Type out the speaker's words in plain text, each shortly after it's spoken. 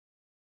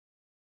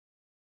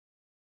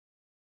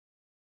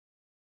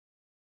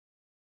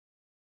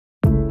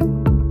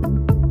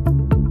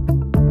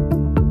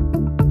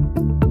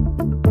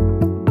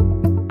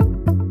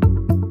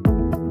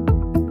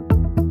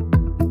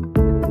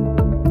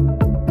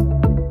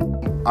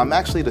I'm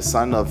actually the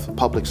son of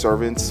public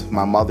servants.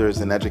 My mother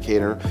is an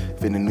educator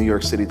in the New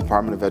York City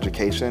Department of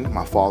Education.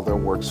 My father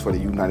works for the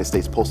United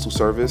States Postal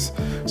Service.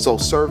 So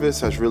service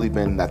has really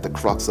been at the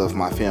crux of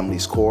my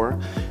family's core.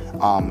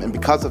 And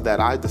because of that,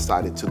 I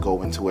decided to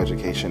go into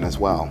education as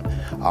well.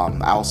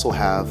 I also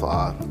have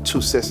 2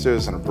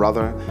 sisters and a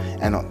brother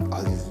and a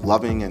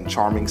loving and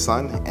charming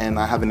son, and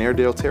I have an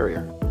Airedale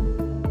Terrier.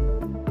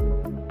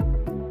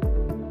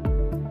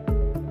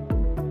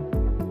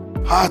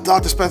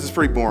 Dr. Spence is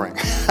pretty boring,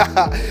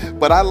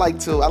 but I like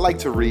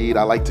to read,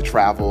 I like to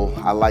travel,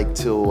 I like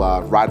to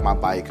ride my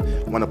bike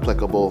when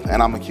applicable,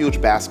 and I'm a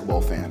huge basketball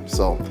fan.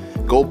 So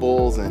go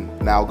Bulls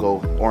and now go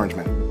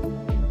Orangemen.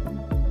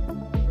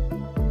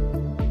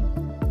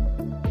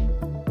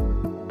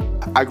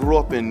 I grew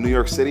up in New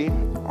York City,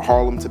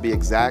 Harlem to be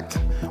exact,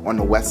 on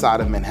the west side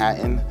of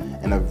Manhattan,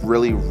 in a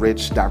really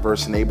rich,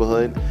 diverse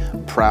neighborhood.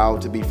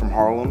 Proud to be from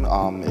Harlem.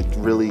 It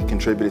really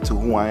contributed to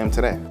who I am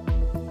today.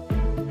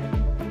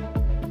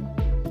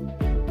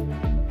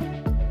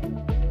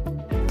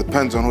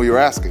 Depends on who you're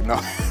asking. No.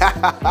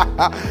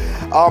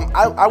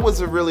 I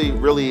was a really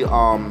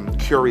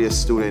curious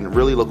student,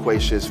 really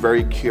loquacious,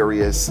 very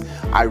curious.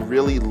 I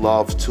really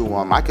loved to,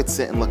 I could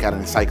sit and look at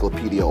an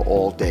encyclopedia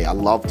all day. I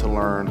love to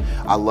learn.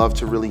 I love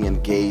to really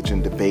engage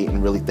in debate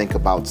and really think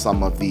about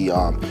some of the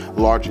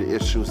larger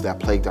issues that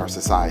plagued our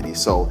society.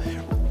 So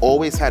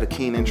always had a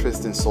keen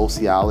interest in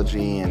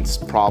sociology and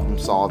problem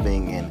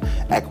solving and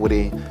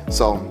equity.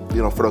 So,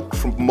 you know, for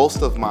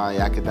most of my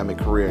academic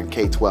career in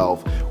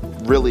K-12,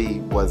 really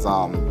was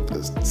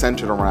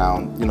centered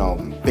around, you know,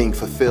 being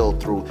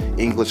fulfilled through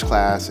English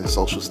class and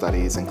social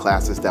studies and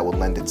classes that would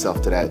lend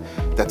itself to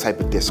that type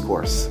of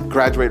discourse.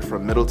 Graduated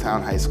from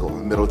Middletown High School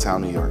in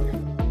Middletown, New York.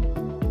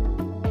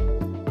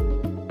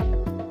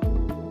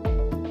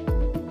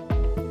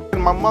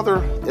 My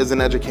mother is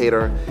an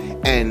educator,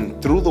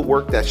 and through the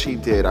work that she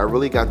did, I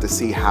really got to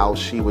see how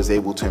she was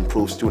able to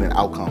improve student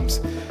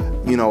outcomes.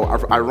 You know,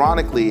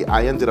 ironically,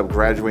 I ended up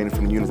graduating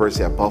from the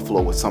University at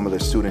Buffalo with some of the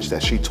students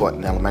that she taught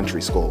in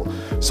elementary school.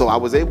 So I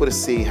was able to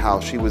see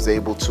how she was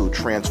able to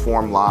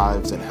transform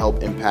lives and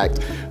help impact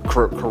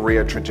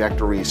career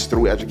trajectories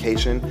through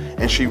education,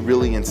 and she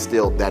really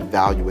instilled that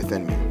value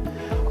within me.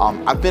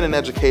 I've been in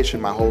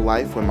education my whole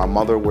life. When my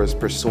mother was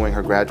pursuing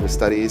her graduate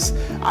studies,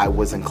 I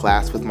was in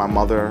class with my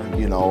mother.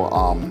 You know,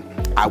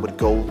 I would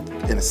go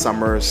in the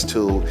summers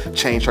to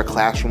change her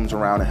classrooms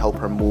around and help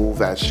her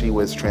move as she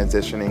was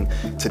transitioning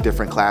to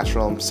different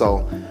classrooms.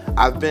 So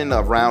I've been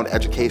around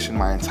education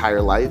my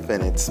entire life,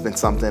 and it's been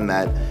something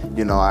that,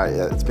 you know,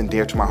 it's been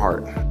dear to my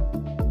heart.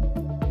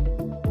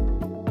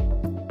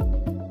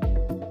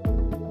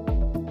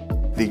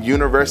 The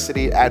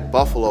University at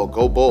Buffalo,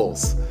 go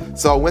Bulls.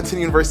 So I went to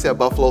the University at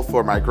Buffalo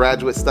for my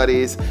graduate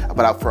studies,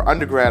 but for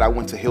undergrad I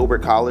went to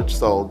Hilbert College,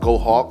 so go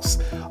Hawks.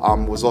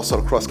 Was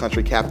also the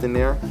cross-country captain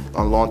there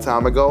a long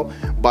time ago,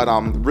 but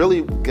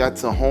really got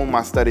to hone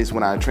my studies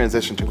when I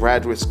transitioned to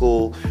graduate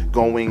school,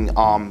 going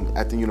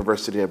at the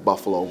University at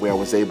Buffalo, where I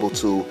was able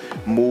to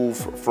move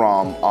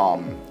from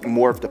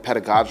more of the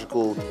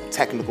pedagogical,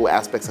 technical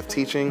aspects of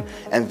teaching,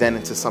 and then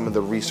into some of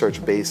the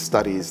research-based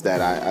studies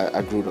that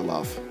I grew to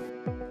love.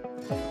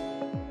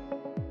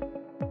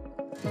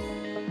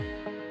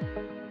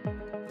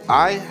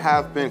 I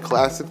have been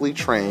classically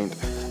trained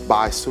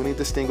by SUNY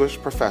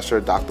Distinguished Professor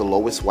Dr.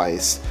 Lois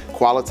Weiss,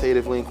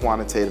 qualitatively and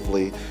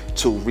quantitatively,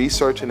 to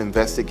research and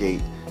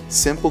investigate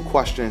simple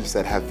questions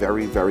that have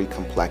very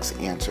complex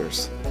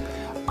answers.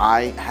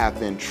 I have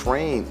been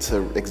trained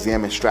to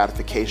examine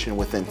stratification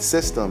within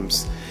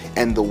systems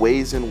and the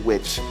ways in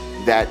which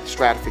that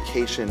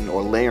stratification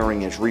or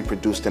layering is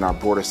reproduced in our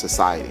broader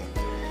society,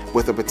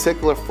 with a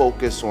particular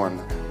focus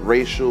on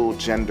racial,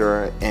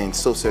 gender, and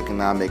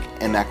socioeconomic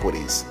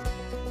inequities.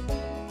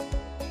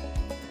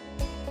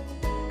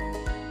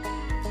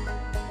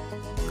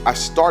 I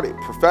started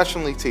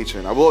professionally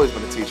teaching. I've always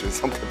been a teacher in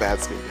some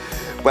capacity,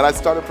 but I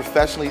started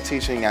professionally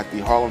teaching at the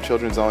Harlem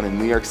Children's Zone in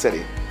New York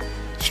City,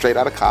 straight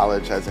out of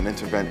college as an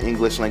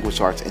English language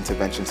arts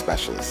intervention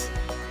specialist.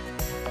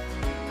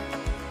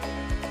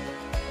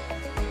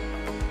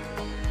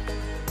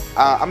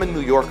 I'm a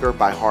New Yorker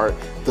by heart.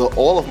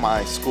 All of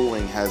my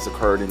schooling has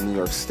occurred in New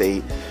York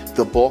State.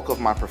 The bulk of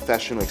my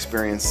professional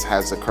experience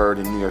has occurred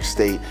in New York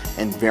State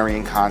in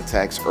varying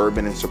contexts,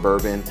 urban and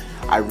suburban.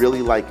 I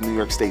really like New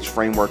York State's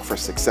framework for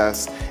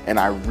success, and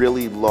I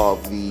really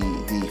love the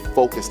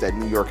focus that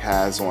New York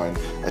has on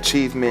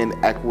achievement,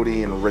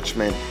 equity, and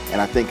enrichment,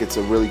 and I think it's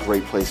a really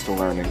great place to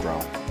learn and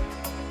grow.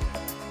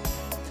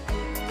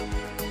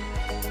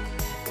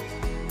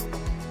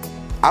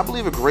 I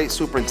believe a great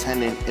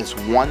superintendent is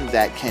one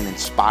that can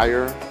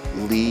inspire,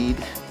 lead,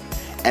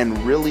 and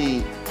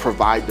really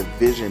provide the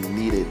vision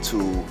needed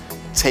to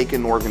take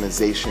an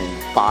organization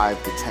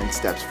 5 to 10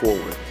 steps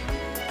forward.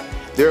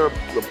 There are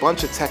a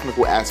bunch of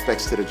technical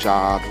aspects to the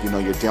job. You know,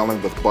 you're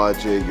dealing with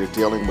budget, you're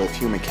dealing with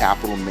human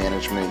capital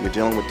management, you're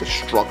dealing with the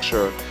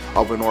structure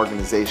of an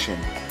organization.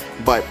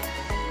 But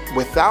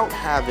without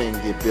having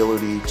the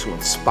ability to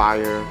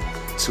inspire,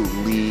 to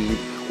lead,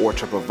 or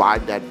to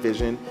provide that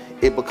vision,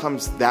 it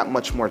becomes that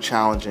much more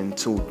challenging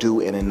to do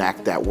and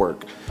enact that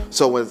work.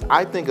 So as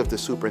I think of the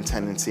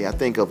superintendency, I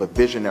think of a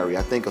visionary.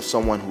 I think of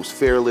someone who's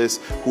fearless,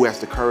 who has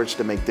the courage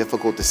to make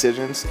difficult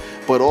decisions,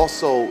 but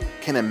also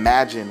can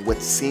imagine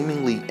what's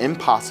seemingly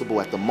impossible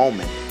at the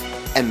moment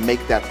and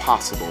make that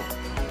possible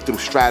through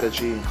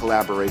strategy and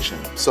collaboration.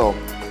 So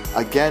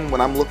again,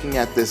 when I'm looking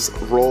at this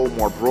role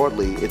more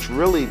broadly, it's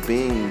really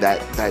being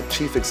that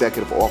chief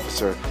executive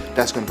officer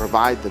that's going to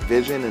provide the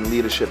vision and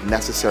leadership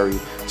necessary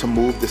to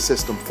move the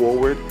system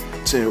forward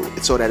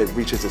so that it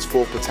reaches its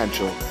full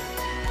potential,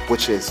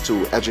 which is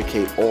to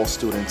educate all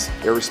students,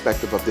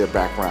 irrespective of their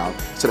background,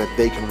 so that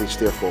they can reach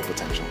their full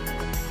potential.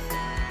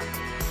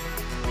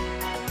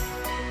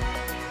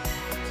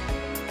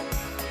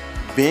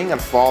 Being a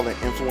father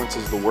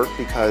influences the work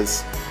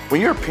because when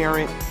you're a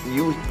parent,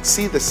 you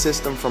see the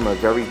system from a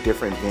very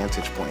different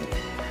vantage point.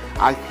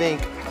 I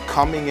think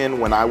coming in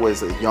when I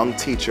was a young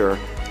teacher,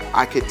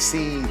 I could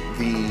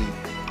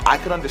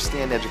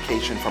understand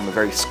education from a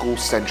very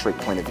school-centric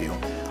point of view.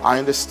 I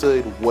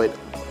understood what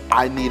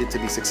I needed to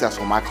be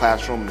successful in my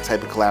classroom and the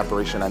type of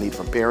collaboration I need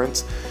from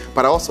parents,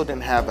 but I also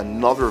didn't have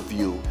another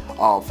view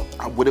of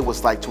what it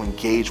was like to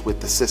engage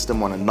with the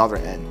system on another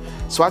end.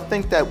 So I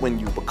think that when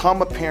you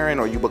become a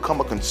parent or you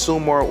become a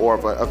consumer or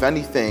of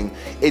anything,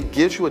 it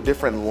gives you a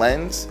different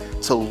lens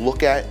to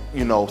look at,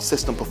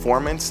 system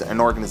performance and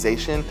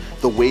organization,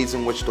 the ways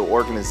in which the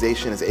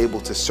organization is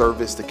able to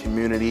service the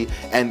community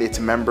and its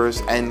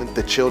members and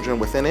the children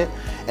within it.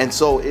 And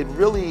so it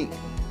really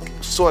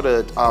sort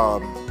of,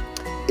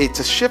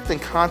 it's a shift in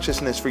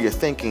consciousness for your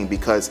thinking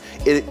because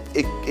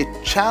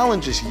it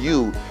challenges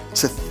you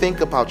to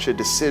think about your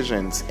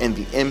decisions and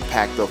the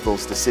impact of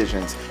those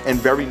decisions in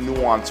very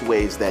nuanced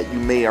ways that you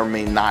may or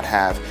may not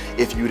have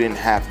if you didn't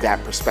have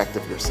that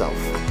perspective yourself.